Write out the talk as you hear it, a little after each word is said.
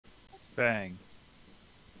Bang.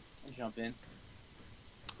 I jump in.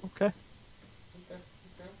 Okay. Okay.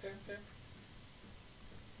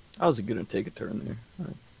 I was gonna take a turn there. All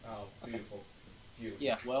right. Oh, beautiful. Beautiful.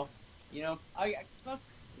 Yeah, well, you know, fuck,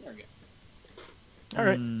 there we go. All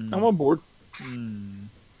right. Mm. I'm on board.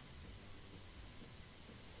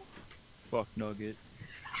 Fuck Nugget.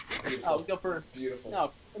 Beautiful. Oh, we go for Beautiful.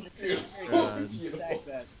 no. Beautiful. Stack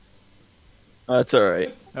that. That's all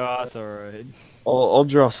right. Oh, that's alright. I'll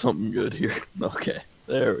draw something good here. Okay.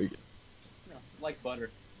 There we go. No, like butter.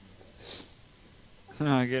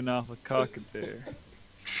 Getting off a cock there.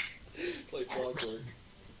 Like clockwork.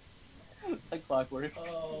 Like clockwork.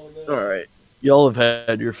 Oh no. All right. Y'all have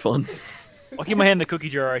had your fun. I'll keep my hand in the cookie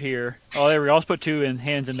jar right here. Oh, there we go. I'll just put two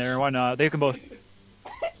hands in there. Why not? They can both.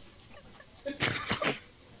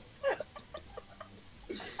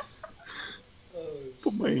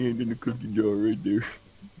 Put my hand in the cookie jar right there.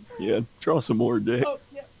 Yeah. Draw some more, Jay. Oh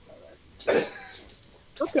yeah.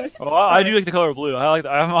 Okay. Oh, I do like the color blue. I like.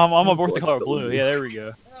 I'm on board with the color blue. Yeah, there we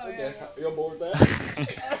go. Oh, Okay, yeah. you on board with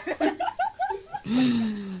that?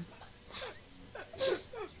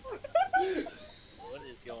 What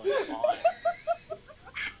is going on?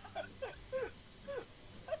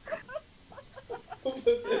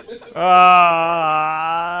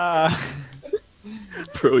 Ah,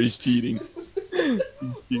 Bro, he's cheating.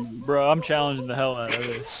 bro, I'm challenging the hell out of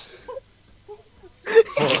this.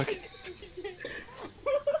 Fuck.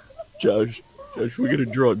 Josh, we gotta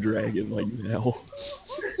draw a dragon like now.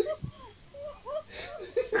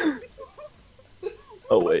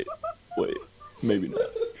 Oh wait, maybe not.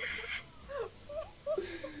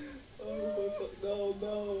 Oh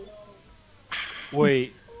no.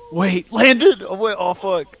 Wait, landed. Oh wait, oh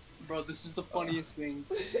fuck. Bro, this is the funniest thing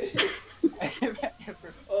I have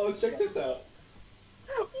ever. Oh, check this out.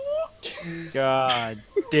 God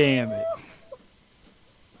damn it.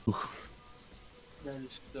 That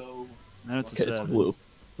is so. That's a Okay, it's 7. blue.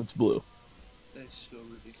 It's blue. That is so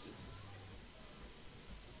ridiculous.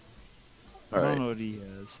 I All don't right. know what he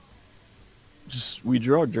has. Just we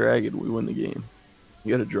draw a dragon, we win the game.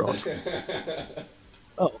 You gotta draw.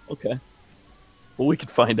 Oh, okay. Well, we can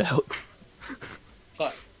find out.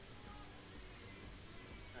 Fuck.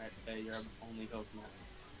 Alright, hey, you're our only hope now.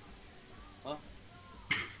 Huh?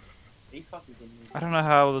 Are you fucking kidding me? I don't know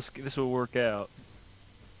how this will work out.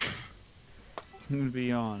 I'm gonna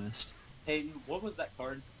be honest. Hey, what was that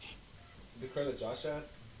card? The card that Josh had?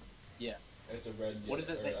 Yeah. It's a red. What is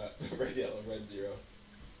it Or, that- red yellow, red 0.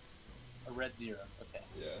 A red 0. Okay.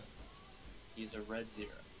 Yeah. He's a red 0.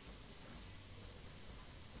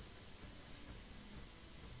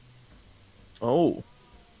 Oh.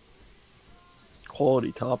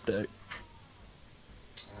 Quality top deck.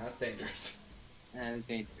 That's dangerous. And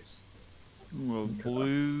dangerous. Well,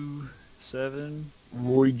 blue 7.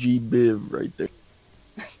 Roy G. Biv right there.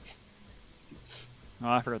 Oh,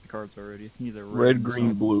 I forgot the cards already. I think he's a Red,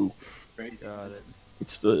 green, blue. Great. Got it.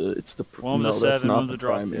 It's the One no, was a that's 7, not one was the a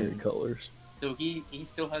draw primary 10. colors. So he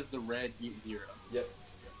still has the red 0. Yep.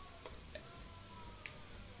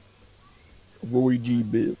 Roy G.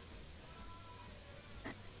 Biv.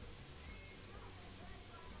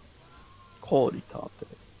 Quality top deck.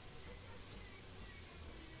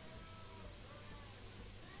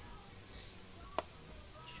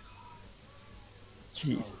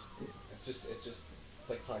 Jesus, dude. It's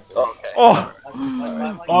like clockwork. Okay. Oh!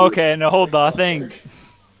 Like Okay, no, hold on. I think.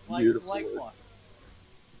 Beautiful. what?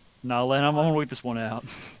 No, Len, I'm gonna wait this one out.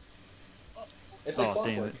 It's like Oh, clockwork.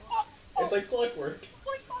 damn it. It's like clockwork.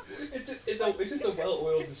 It's just a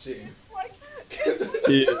well-oiled machine.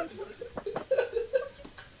 Yeah.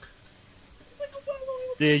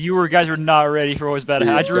 Dude, you guys were not ready for what was about to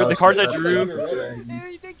happen. I drew the cards I drew.